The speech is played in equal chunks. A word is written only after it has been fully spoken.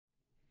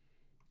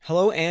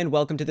Hello and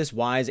welcome to this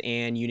Wwise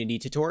and Unity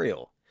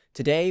tutorial.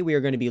 Today we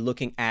are going to be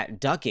looking at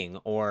ducking,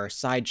 or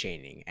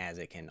sidechaining as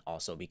it can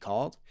also be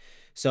called.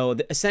 So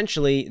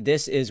essentially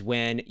this is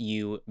when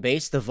you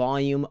base the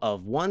volume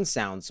of one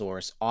sound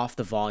source off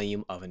the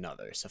volume of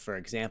another. So for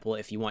example,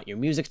 if you want your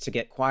music to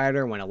get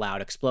quieter when a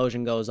loud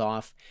explosion goes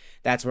off,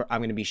 that's where I'm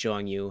going to be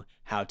showing you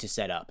how to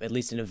set up, at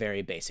least in a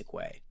very basic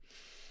way.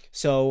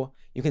 So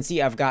you can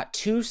see I've got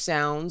two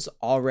sounds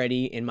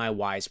already in my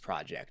Wwise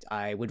project.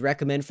 I would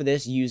recommend for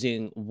this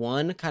using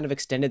one kind of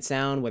extended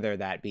sound, whether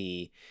that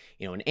be,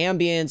 an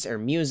ambience or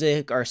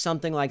music or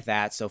something like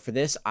that. So for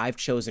this, I've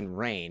chosen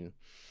rain,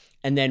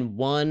 and then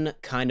one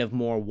kind of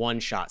more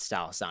one-shot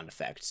style sound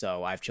effect.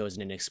 So I've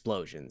chosen an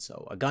explosion.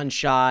 So a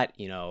gunshot,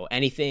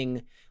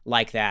 anything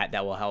like that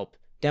will help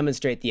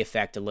demonstrate the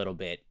effect a little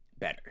bit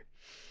better.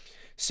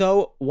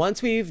 So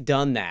once we've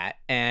done that,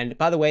 and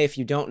by the way, if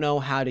you don't know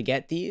how to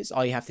get these,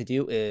 all you have to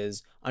do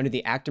is under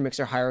the actor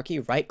mixer hierarchy,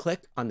 right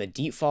click on the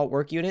default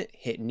work unit,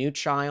 hit new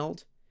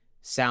child,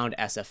 sound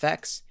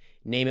SFX,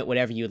 name it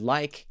whatever you'd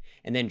like,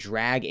 and then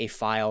drag a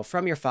file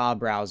from your file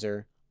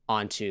browser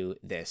onto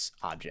this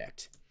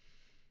object.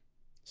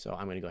 So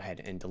I'm going to go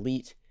ahead and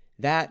delete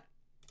that.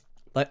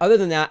 But other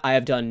than that, I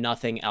have done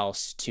nothing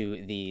else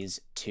to these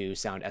two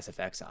sound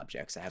SFX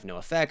objects. I have no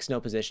effects, no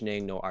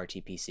positioning, no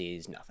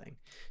RTPCs, nothing.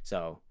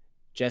 So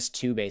just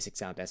two basic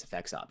sound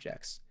SFX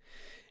objects.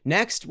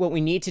 Next, what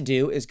we need to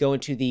do is go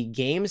into the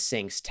Game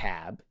Syncs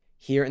tab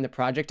here in the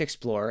Project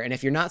Explorer. And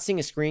if you're not seeing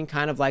a screen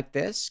kind of like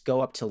this,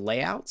 go up to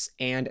Layouts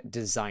and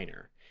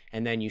Designer.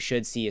 And then you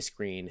should see a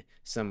screen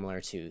similar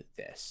to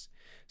this.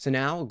 So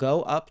now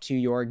go up to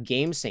your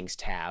Game Syncs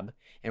tab,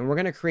 and we're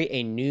going to create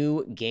a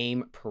new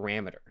game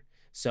parameter.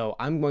 So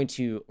I'm going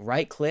to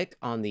right click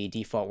on the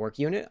default work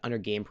unit under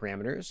game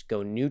parameters,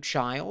 go new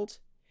child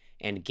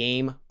and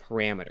game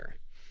parameter.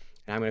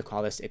 And I'm going to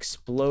call this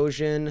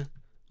explosion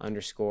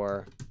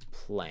underscore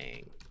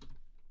playing.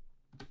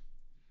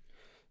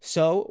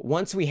 So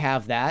once we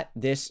have that,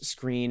 this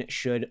screen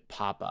should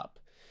pop up.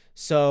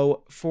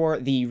 So for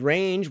the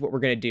range, what we're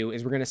going to do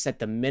is we're going to set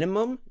the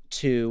minimum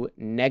to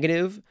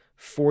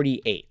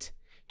 -48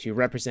 to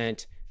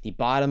represent the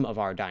bottom of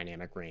our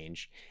dynamic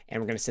range, and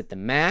we're going to set the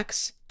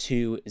max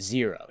to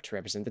 0 to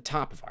represent the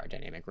top of our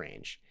dynamic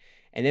range.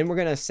 And then we're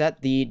going to set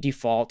the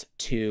default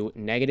to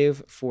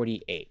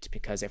 -48,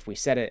 because if we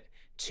set it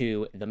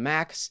to the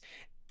max,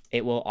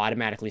 it will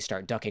automatically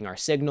start ducking our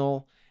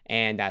signal,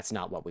 and that's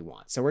not what we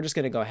want. So we're just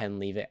going to go ahead and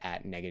leave it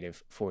at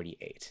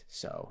 -48.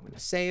 So I'm going to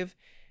save,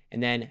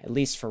 and then at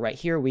least for right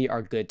here, we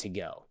are good to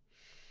go.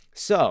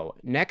 So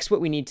next, what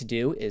we need to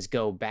do is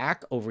go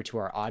back over to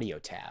our audio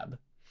tab,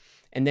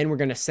 and then we're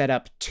going to set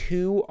up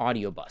two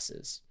audio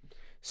buses.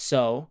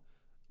 So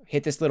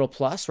hit this little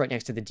plus right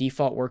next to the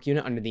default work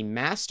unit under the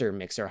master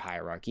mixer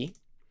hierarchy.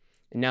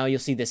 And now you'll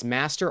see this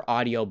master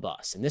audio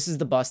bus. And this is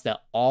the bus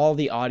that all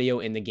the audio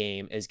in the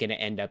game is going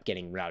to end up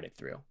getting routed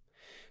through.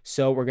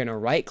 So we're going to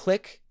right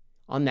click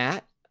on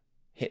that,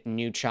 hit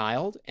new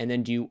child, and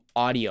then do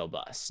audio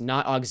bus,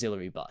 not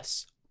auxiliary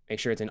bus. Make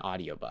sure it's an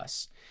audio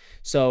bus.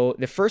 So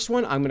the first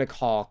one I'm going to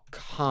call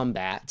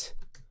combat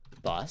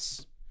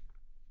bus.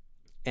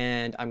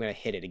 And I'm going to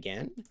hit it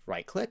again,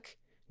 right click,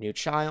 new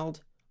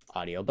child,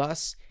 audio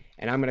bus,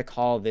 and I'm going to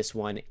call this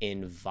one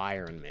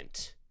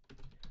environment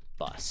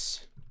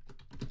bus.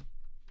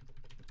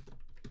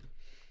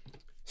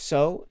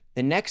 So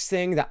the next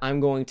thing that I'm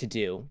going to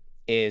do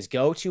is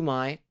go to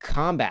my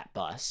combat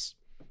bus,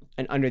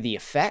 and under the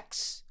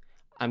effects,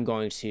 I'm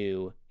going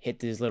to hit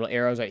these little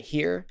arrows right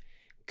here,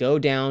 go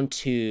down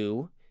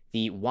to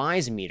the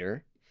Wwise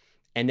meter,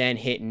 and then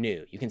hit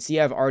new. You can see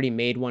I've already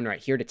made one right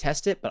here to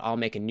test it, but I'll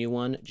make a new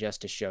one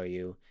just to show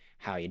you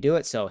how you do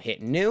it. So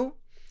hit new.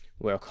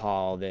 We'll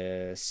call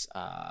this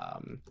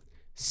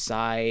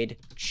side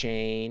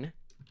chain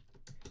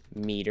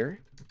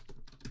meter.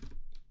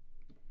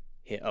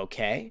 Hit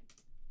OK.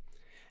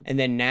 And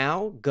then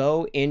now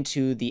go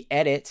into the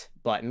edit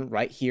button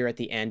right here at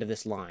the end of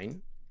this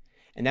line,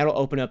 and that'll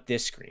open up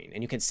this screen.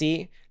 And you can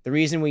see the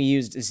reason we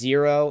used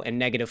 0 and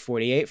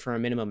 -48 for our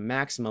minimum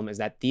maximum is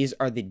that these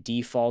are the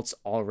defaults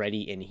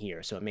already in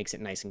here. So it makes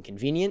it nice and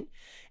convenient.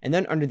 And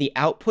then under the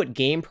output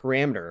game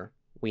parameter,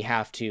 we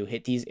have to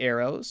hit these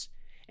arrows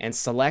and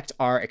select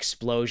our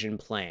explosion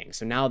playing.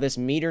 So now this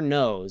meter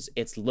knows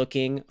it's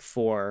looking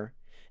for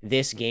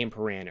this game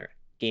parameter.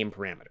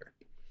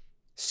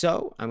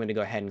 So I'm going to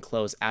go ahead and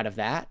close out of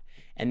that.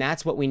 And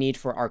that's what we need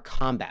for our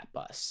combat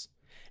bus.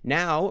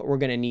 Now we're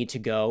going to need to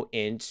go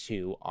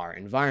into our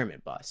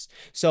environment bus.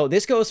 So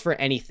this goes for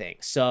anything.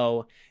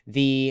 So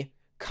the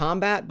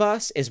combat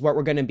bus is what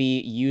we're going to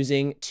be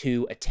using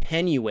to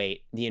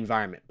attenuate the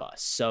environment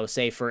bus. So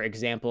say, for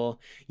example,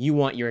 you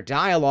want your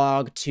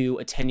dialogue to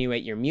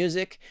attenuate your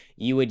music,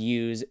 you would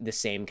use the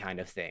same kind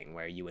of thing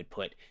where you would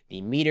put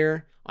the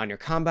meter on your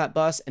combat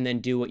bus and then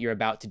do what you're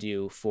about to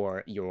do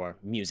for your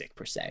music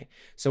per se.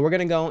 So we're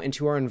going to go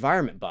into our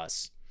environment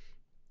bus.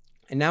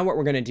 And now what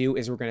we're going to do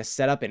is we're going to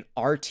set up an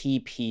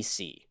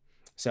RTPC.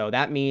 So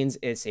that means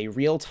it's a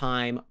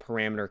real-time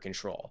parameter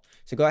control.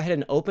 So go ahead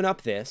and open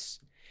up this,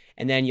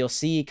 And then you'll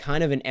see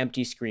kind of an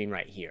empty screen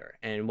right here.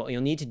 And what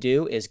you'll need to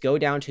do is go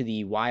down to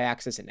the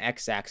y-axis and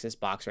x-axis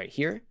box right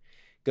here,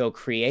 go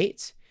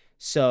create.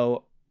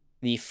 So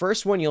the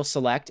first one you'll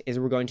select is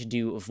we're going to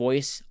do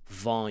voice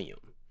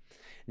volume.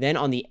 Then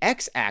on the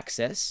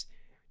x-axis,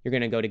 you're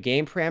going to go to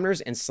game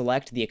parameters and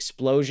select the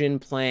explosion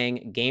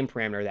playing game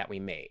parameter that we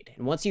made.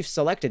 And once you've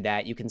selected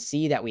that, you can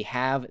see that we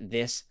have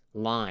this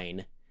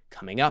line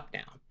coming up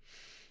now.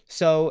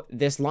 So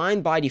this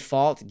line by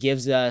default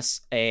gives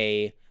us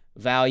a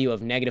value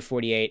of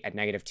 -48 at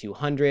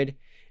 -200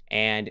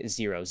 and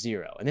 0,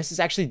 0. And this is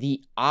actually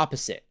the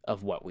opposite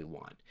of what we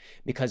want,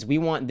 because we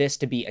want this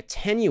to be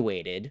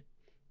attenuated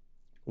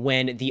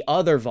when the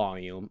other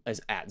volume is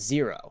at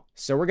 0.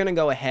 So we're going to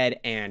go ahead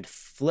and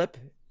flip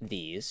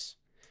these.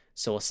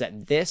 So we'll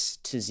set this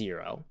to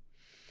 0,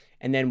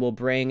 and then we'll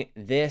bring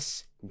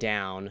this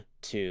down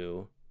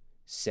to,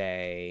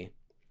 say,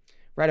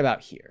 right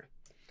about here.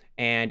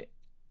 And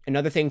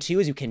another thing too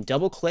is you can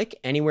double click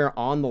anywhere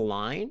on the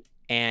line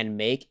and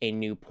make a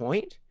new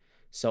point.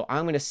 So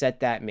I'm going to set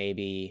that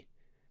maybe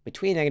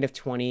between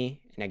 -20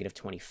 and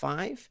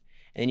 -25.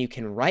 And then you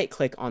can right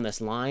click on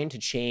this line to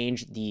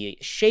change the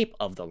shape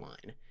of the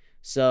line.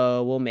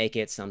 So we'll make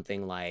it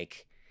something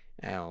like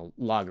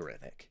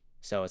logarithmic.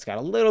 So it's got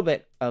a little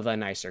bit of a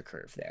nicer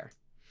curve there.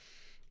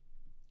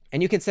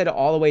 And you can set it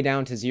all the way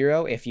down to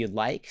 0 if you'd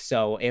like.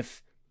 So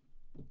if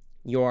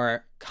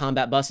your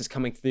combat bus is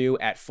coming through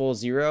at full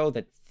 0,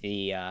 that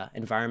the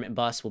environment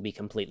bus will be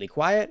completely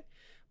quiet,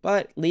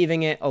 but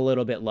leaving it a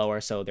little bit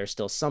lower so there's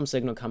still some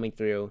signal coming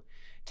through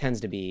tends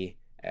to be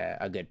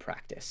a good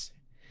practice.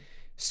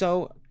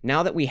 So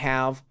now that we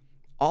have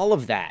all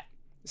of that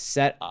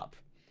set up,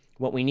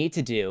 what we need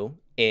to do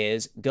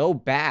is go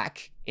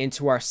back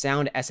into our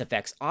sound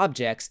SFX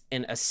objects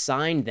and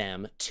assign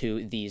them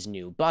to these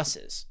new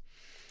buses.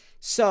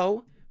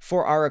 So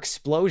for our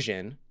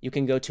explosion, you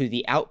can go to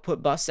the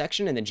output bus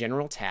section in the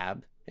general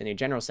tab, in the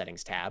general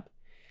settings tab,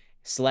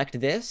 select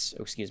this,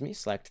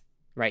 select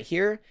right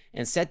here,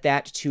 and set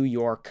that to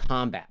your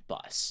combat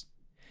bus.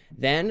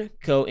 Then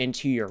go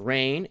into your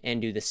rain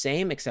and do the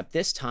same, except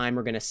this time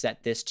we're going to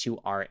set this to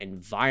our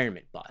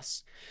environment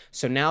bus.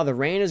 So now the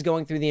rain is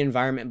going through the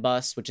environment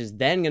bus, which is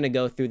then going to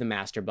go through the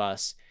master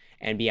bus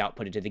and be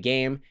outputted to the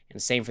game.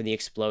 And same for the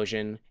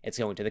explosion. It's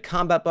going to the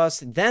combat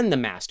bus, then the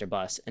master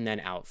bus, and then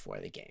out for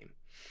the game.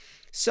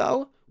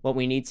 So what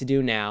we need to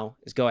do now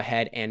is go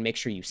ahead and make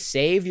sure you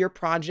save your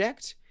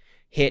project,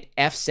 hit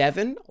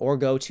F7 or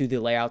go to the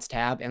layouts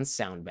tab and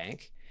sound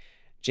bank.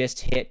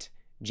 Just hit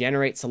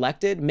generate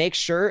selected. Make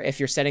sure if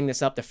you're setting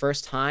this up the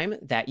first time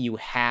that you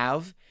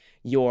have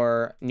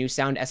your new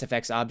sound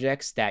SFX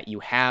objects, that you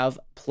have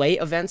play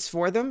events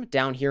for them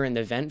down here in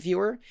the event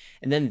viewer,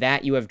 and then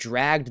that you have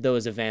dragged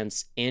those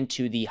events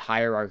into the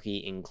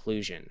hierarchy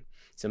inclusion.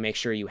 So make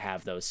sure you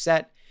have those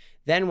set.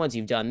 Then once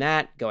you've done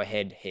that, go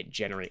ahead, hit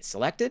generate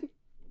selected.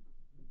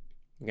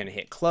 I'm going to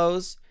hit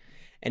close.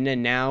 And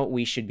then now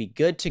we should be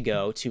good to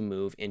go to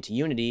move into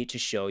Unity to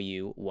show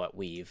you what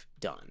we've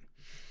done.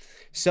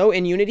 So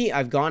in Unity,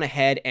 I've gone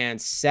ahead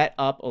and set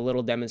up a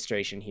little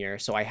demonstration here.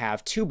 So I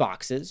have two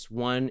boxes.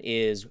 One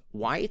is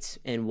white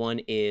and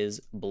one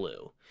is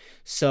blue.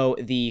 So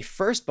the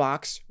first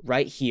box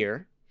right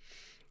here,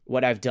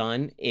 what I've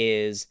done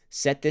is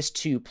set this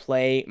to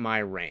play my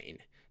rain.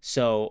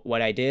 So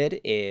what I did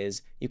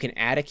is you can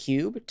add a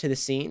cube to the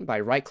scene by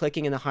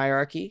right-clicking in the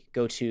hierarchy,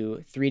 go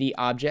to 3D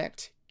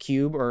object,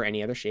 cube, or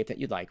any other shape that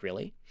you'd like,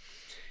 really.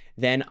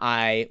 Then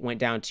I went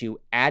down to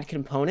add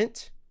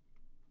component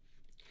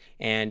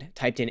and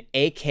typed in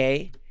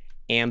AK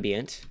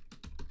ambient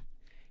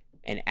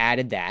and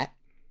added that.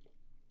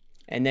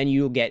 And then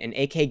you'll get an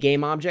AK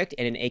game object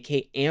and an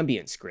AK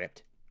ambient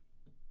script.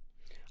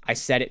 I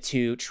set it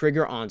to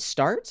trigger on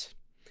start,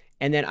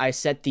 and then I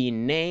set the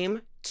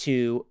name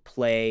to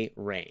play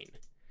rain.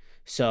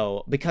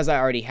 So because I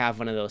already have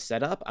one of those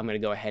set up, I'm going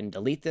to go ahead and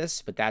delete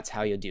this, but that's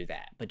how you'll do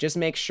that. But just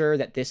make sure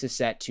that this is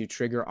set to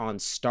trigger on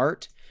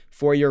start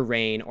for your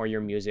rain or your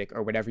music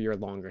or whatever your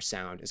longer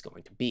sound is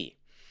going to be.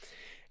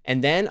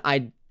 And then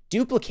I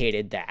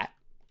duplicated that.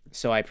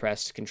 So I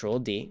pressed Control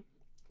D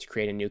to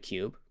create a new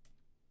cube.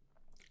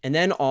 And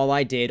then all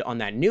I did on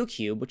that new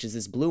cube, which is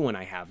this blue one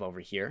I have over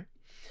here,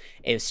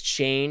 is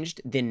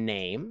changed the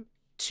name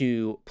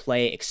to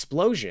play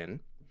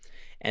explosion.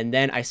 And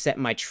then I set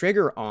my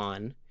trigger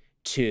on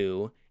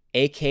to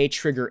AK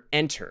trigger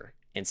enter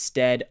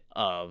instead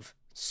of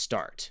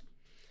start.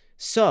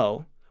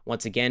 So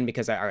once again,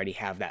 because I already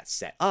have that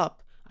set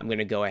up, I'm going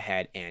to go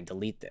ahead and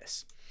delete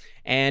this.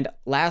 And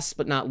last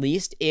but not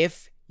least,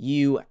 if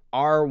you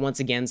are once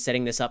again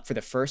setting this up for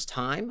the first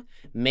time,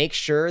 make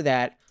sure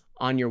that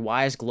on your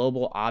Wwise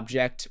global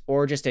object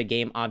or just a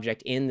game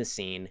object in the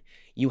scene,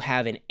 you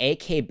have an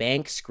AK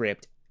bank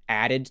script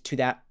added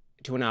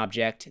to an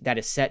object that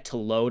is set to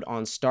load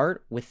on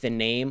start with the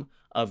name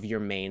of your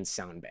main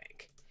sound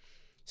bank.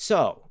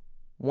 So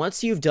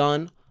once you've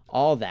done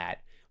all that,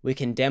 we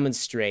can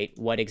demonstrate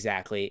what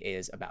exactly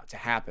is about to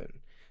happen.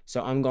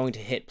 So I'm going to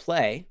hit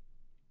play,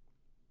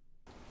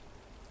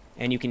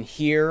 and you can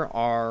hear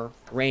our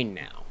rain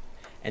now.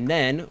 And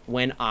then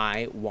when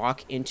I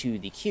walk into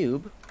the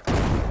cube,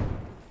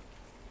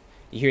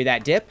 you hear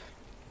that dip?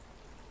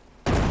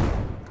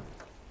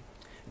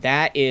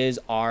 That is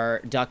our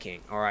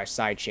ducking or our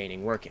side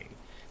chaining working.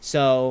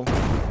 So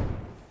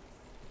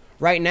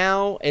right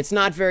now, it's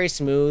not very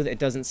smooth. It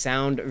doesn't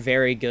sound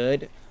very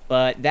good,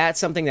 but that's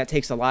something that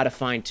takes a lot of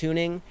fine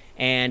tuning.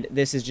 And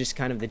this is just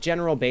kind of the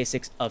general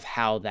basics of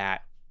how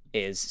that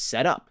is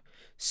set up.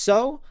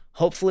 So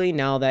hopefully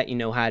now that you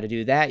know how to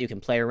do that, you can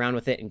play around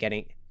with it and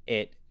getting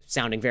it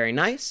sounding very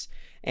nice.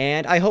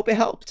 And I hope it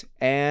helped.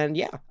 And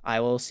yeah, I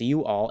will see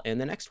you all in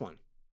the next one.